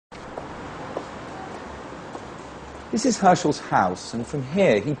This is Herschel's house, and from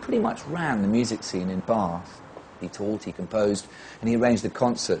here he pretty much ran the music scene in Bath. He taught, he composed, and he arranged the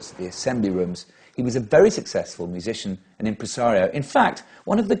concerts at the assembly rooms. He was a very successful musician and impresario. In fact,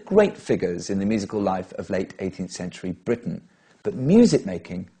 one of the great figures in the musical life of late 18th century Britain. But music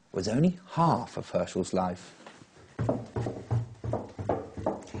making was only half of Herschel's life.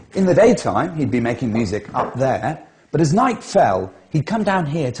 In the daytime, he'd be making music up there, but as night fell, he'd come down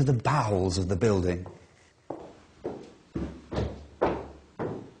here to the bowels of the building.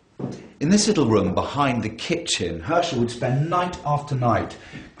 In this little room behind the kitchen, Herschel would spend night after night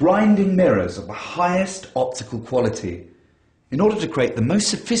grinding mirrors of the highest optical quality in order to create the most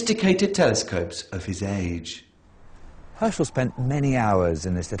sophisticated telescopes of his age. Herschel spent many hours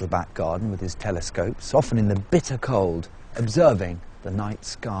in this little back garden with his telescopes, often in the bitter cold, observing the night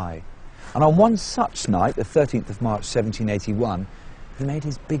sky. And on one such night, the 13th of March 1781, he made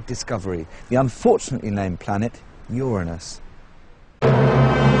his big discovery, the unfortunately named planet Uranus.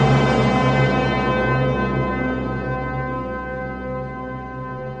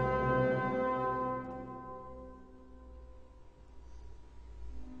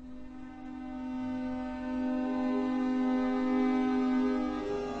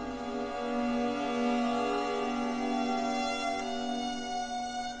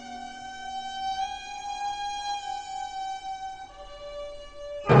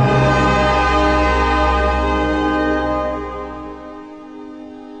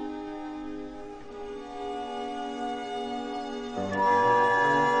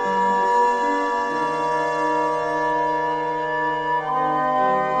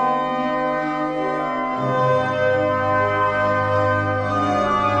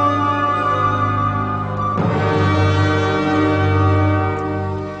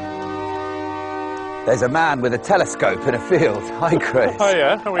 There's a man with a telescope in a field. Hi, Chris.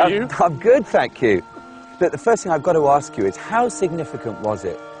 Hiya, how are you? I'm good, thank you. But the first thing I've got to ask you is, how significant was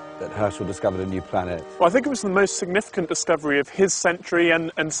it that Herschel discovered a new planet? Well, I think it was the most significant discovery of his century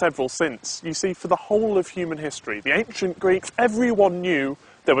and several since. You see, for the whole of human history, the ancient Greeks, everyone knew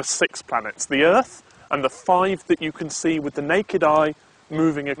there were 6 planets, the Earth and the 5 that you can see with the naked eye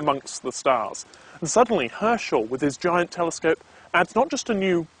moving amongst the stars. And suddenly Herschel, with his giant telescope, adds not just a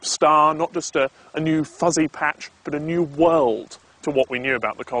new star, not just a new fuzzy patch, but a new world to what we knew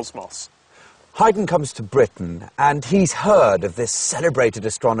about the cosmos. Haydn comes to Britain, and he's heard of this celebrated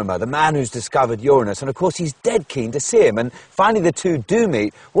astronomer, the man who's discovered Uranus, and of course he's dead keen to see him, and finally the two do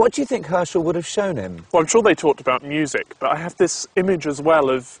meet. What do you think Herschel would have shown him? Well, I'm sure they talked about music, but I have this image as well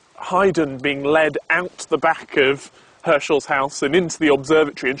of Haydn being led out the back of Herschel's house and into the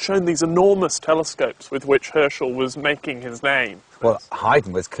observatory and shown these enormous telescopes with which Herschel was making his name. Well,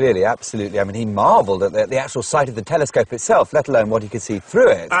 Haydn was clearly absolutely, I mean, he marvelled at the actual sight of the telescope itself, let alone what he could see through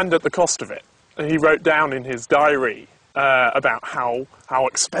it. And at the cost of it. He wrote down in his diary about how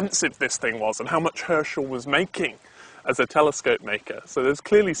expensive this thing was and how much Herschel was making as a telescope maker. So there's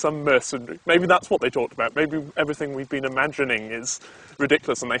clearly some mercenary. Maybe that's what they talked about. Maybe everything we've been imagining is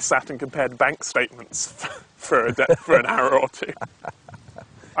ridiculous and they sat and compared bank statements for an hour or two.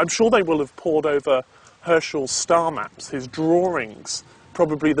 I'm sure they will have pored over Herschel's star maps, his drawings,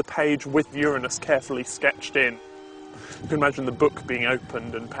 probably the page with Uranus carefully sketched in. You can imagine the book being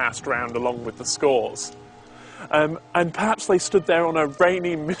opened and passed round along with the scores. And perhaps they stood there on a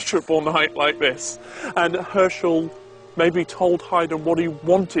rainy, miserable night like this, and Herschel maybe told Haydn what he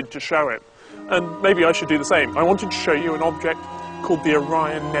wanted to show him. And maybe I should do the same. I wanted to show you an object called the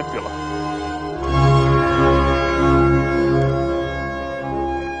Orion Nebula.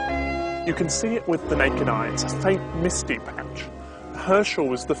 You can see it with the naked eye. It's a faint misty patch. Herschel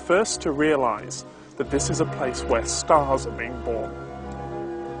was the first to realise that this is a place where stars are being born.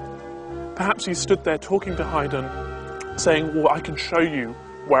 Perhaps he stood there talking to Haydn, saying, well, I can show you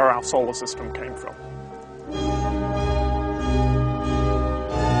where our solar system came from.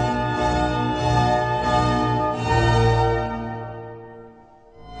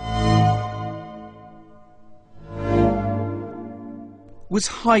 Was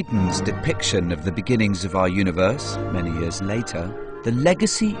Haydn's depiction of the beginnings of our universe, many years later, the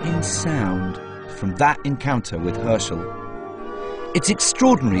legacy in sound from that encounter with Herschel? Its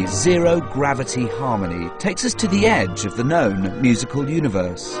extraordinary zero-gravity harmony takes us to the edge of the known musical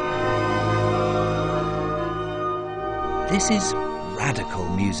universe. This is radical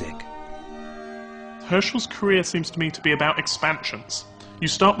music. Herschel's career seems to me to be about expansions. You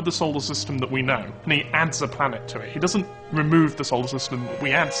start with the solar system that we know, and he adds a planet to it. He doesn't remove the solar system,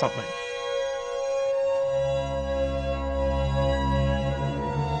 we add something.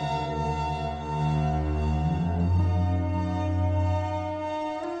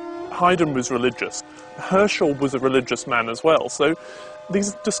 Haydn was religious. Herschel was a religious man as well, so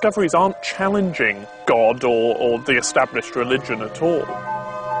these discoveries aren't challenging God or the established religion at all.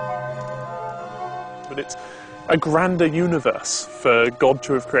 But it's a grander universe for God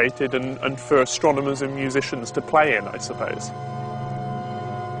to have created and for astronomers and musicians to play in, I suppose.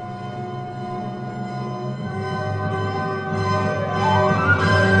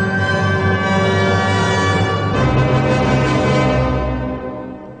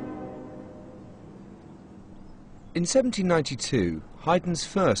 In 1792, Haydn's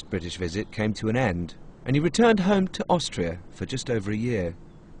first British visit came to an end, and he returned home to Austria for just over a year.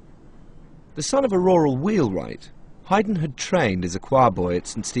 The son of a rural wheelwright, Haydn had trained as a choir boy at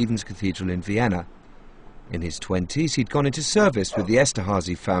St. Stephen's Cathedral in Vienna. In his 20s, he'd gone into service with the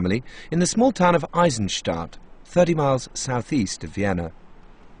Esterházy family in the small town of Eisenstadt, 30 miles southeast of Vienna.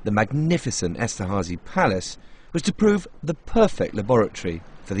 The magnificent Esterházy Palace was to prove the perfect laboratory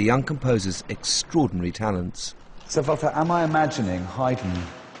for the young composer's extraordinary talents. So, Walter, am I imagining Haydn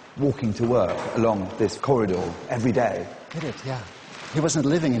walking to work along this corridor every day? He did, yeah. He wasn't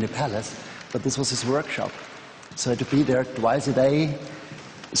living in the palace, but this was his workshop. So to be there twice a day,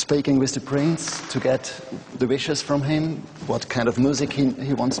 speaking with the prince to get the wishes from him, what kind of music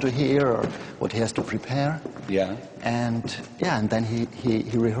he wants to hear or what he has to prepare. Yeah. And then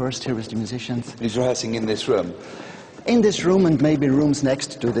he rehearsed here with the musicians. He's rehearsing in this room? In this room and maybe rooms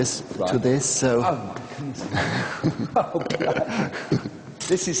next to this. Right. So. Oh, my goodness. Oh, God.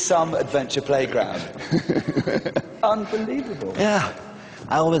 This is some adventure playground. Unbelievable. Yeah.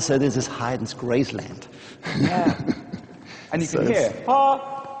 I always say this is Haydn's Graceland. Yeah. And you can hear,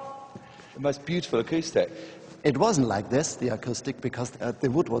 the most beautiful acoustic. It wasn't like this, the acoustic, because the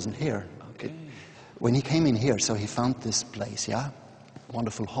wood wasn't here. Okay. When he came in here, so he found this place, yeah?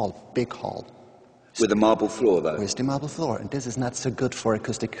 Wonderful hall, big hall. With a marble floor, though? With the marble floor, and this is not so good for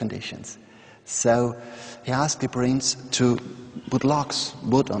acoustic conditions. So he asked the prince to put logs,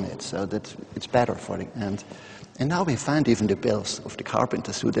 wood on it, so that it's better for it. And now we find even the bills of the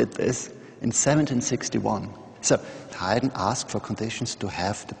carpenters who did this in 1761. So Haydn asked for conditions to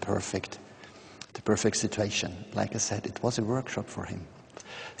have the perfect situation. Like I said, it was a workshop for him.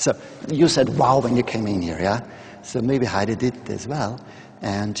 So you said, wow, when you came in here, yeah? So maybe Haydn did this well.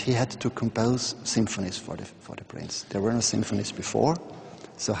 And he had to compose symphonies for the prince. There were no symphonies before,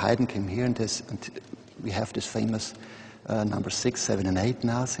 so Haydn came here, and we have this famous number 6, 7, and 8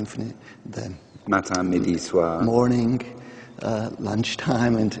 now, symphony, the Matin, midi, soir. Morning,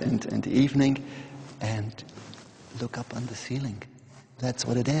 lunchtime, and evening, and look up on the ceiling. That's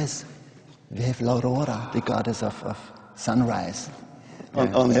what it is. We have l'Aurora, the goddess of sunrise,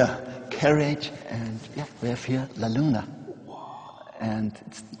 on the carriage, and we have here La Luna. And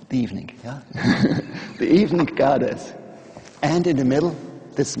it's the evening, yeah? The evening goddess. And in the middle,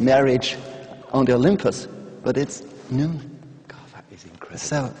 this marriage on the Olympus, but it's noon. God, that is incredible.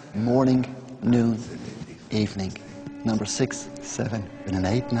 So, morning, noon, evening. Number 6, 7, and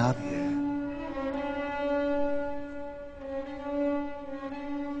 8 now.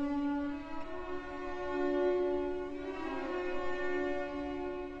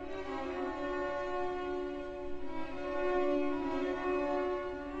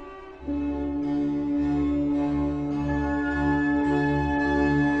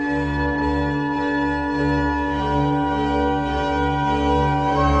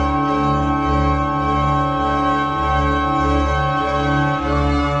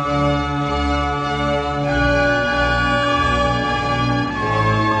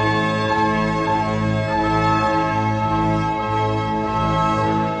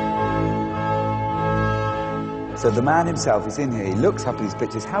 So the man himself is in here, he looks up at these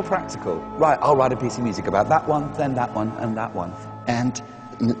pictures, how practical. Right, I'll write a piece of music about that one, then that one, and that one. And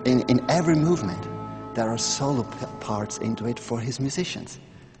in every movement, there are solo parts into it for his musicians.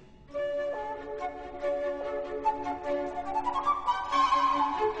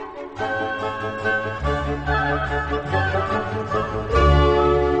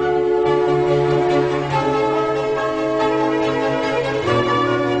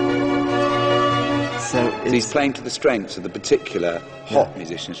 So he's playing to the strengths of the particular hot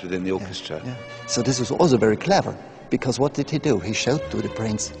musicians within the orchestra. Yeah. So this was also very clever, because what did he do? He showed to the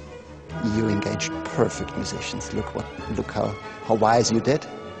prince, you engaged perfect musicians. Look how wise you did.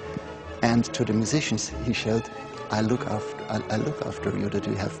 And to the musicians, he showed, I look after you, that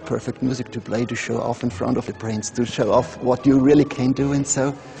you have perfect music to play, to show off in front of the prince, to show off what you really can do. And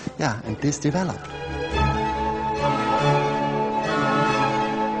so, and this developed.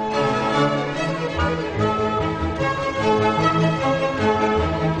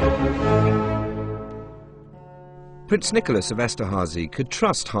 Prince Nicholas of Esterházy could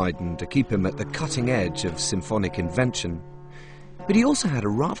trust Haydn to keep him at the cutting edge of symphonic invention. But he also had a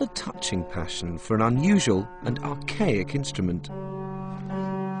rather touching passion for an unusual and archaic instrument.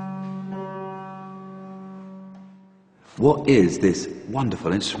 What is this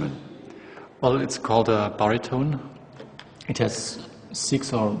wonderful instrument? Well, it's called a baritone. It has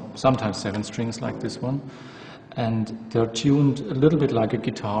 6 or sometimes 7 strings like this one. And they're tuned a little bit like a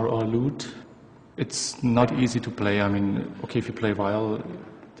guitar or a lute. It's not easy to play. I mean, okay, if you play viol,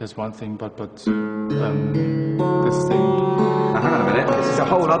 there's one thing, but this thing... Now, hang on a minute. This is a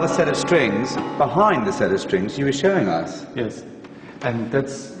whole other set of strings behind the set of strings you were showing us. Yes, and that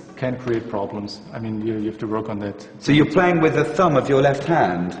can create problems. I mean, you have to work on that. So you're playing with the thumb of your left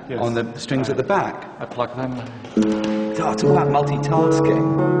hand on the strings at the back? I plug them. Oh, it's all about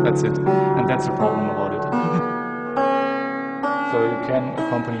multitasking. That's it. And that's the problem about it. So you can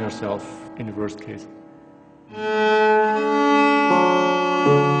accompany yourself in the worst case.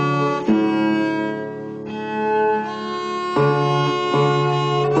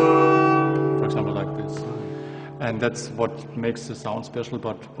 For example, like this. And that's what makes the sound special,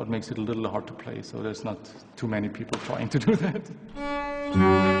 but what makes it a little hard to play. So there's not too many people trying to do that.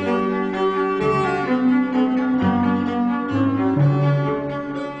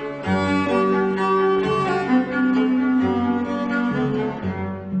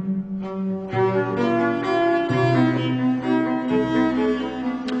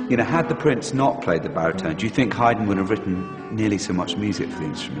 You know, had the Prince not played the baritone, do you think Haydn would have written nearly so much music for the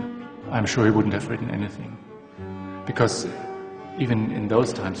instrument? I'm sure he wouldn't have written anything. Because even in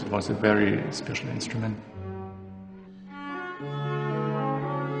those times it was a very special instrument.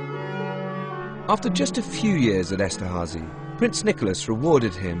 After just a few years at Esterházy, Prince Nicholas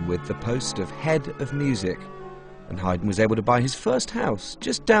rewarded him with the post of head of music, and Haydn was able to buy his first house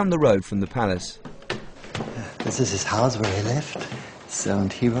just down the road from the palace. This is his house where he lived. So,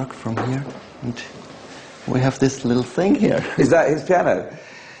 and he worked from here, and we have this little thing here. Is that his piano?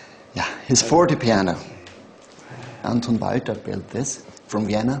 Yeah, his forte piano. Anton Walter built this from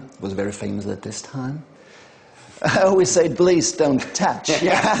Vienna, was very famous at this time. I always say, please don't touch.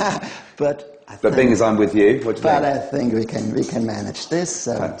 Yeah, but being as I'm with you, what do you think? But I think we can manage this.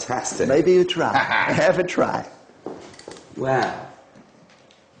 So fantastic. Maybe you try. Have a try. Wow.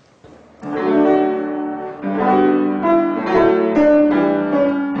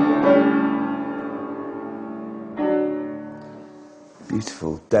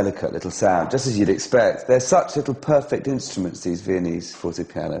 Beautiful, delicate little sound, just as you'd expect. They're such little perfect instruments, these Viennese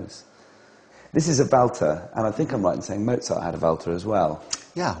fortepianos. This is a Walter, and I think I'm right in saying Mozart had a Walter as well.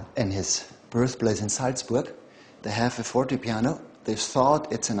 Yeah, in his birthplace in Salzburg, they have a fortepiano. They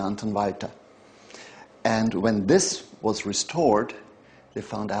thought it's an Anton Walter. And when this was restored, they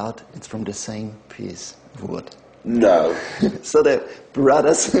found out it's from the same piece of wood. No. So they're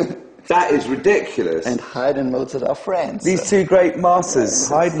brothers. That is ridiculous. And Haydn and Mozart are friends. These two great masters,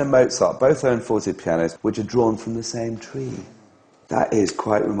 Haydn and Mozart, both own fortepianos, which are drawn from the same tree. That is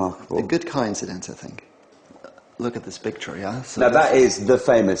quite remarkable. A good coincidence, I think. Look at this picture, yeah? So now that is the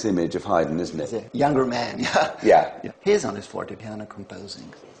famous image of Haydn, isn't it? He's a younger man, yeah. Yeah. He's on his fortepiano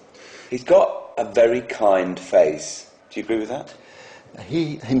composing. He's got a very kind face. Do you agree with that?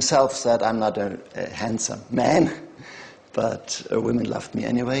 He himself said, I'm not a handsome man, but women loved me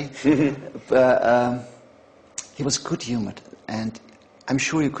anyway. But he was good-humored, and I'm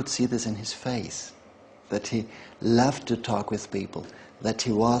sure you could see this in his face, that he loved to talk with people, that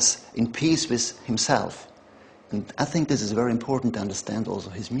he was in peace with himself. And I think this is very important to understand also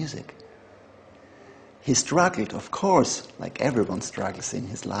his music. He struggled, of course, like everyone struggles in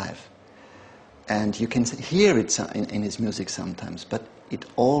his life. And you can hear it in his music sometimes, but it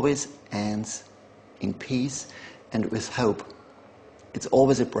always ends in peace and with hope. It's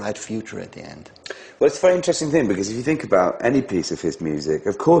always a bright future at the end. Well, it's a very interesting thing, because if you think about any piece of his music,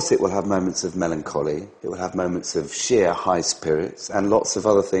 of course it will have moments of melancholy, it will have moments of sheer high spirits, and lots of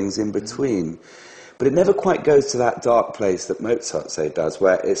other things in between. But it never quite goes to that dark place that Mozart, say, does,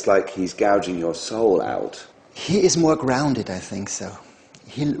 where it's like he's gouging your soul out. He is more grounded, I think so.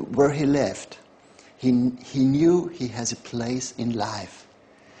 Where he lived, he knew he has a place in life.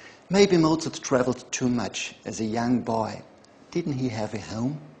 Maybe Mozart traveled too much as a young boy. Didn't he have a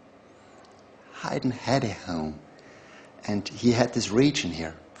home? Haydn had a home, and he had this region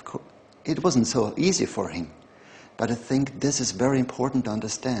here. Of course, it wasn't so easy for him, but I think this is very important to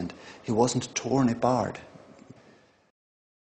understand. He wasn't torn apart.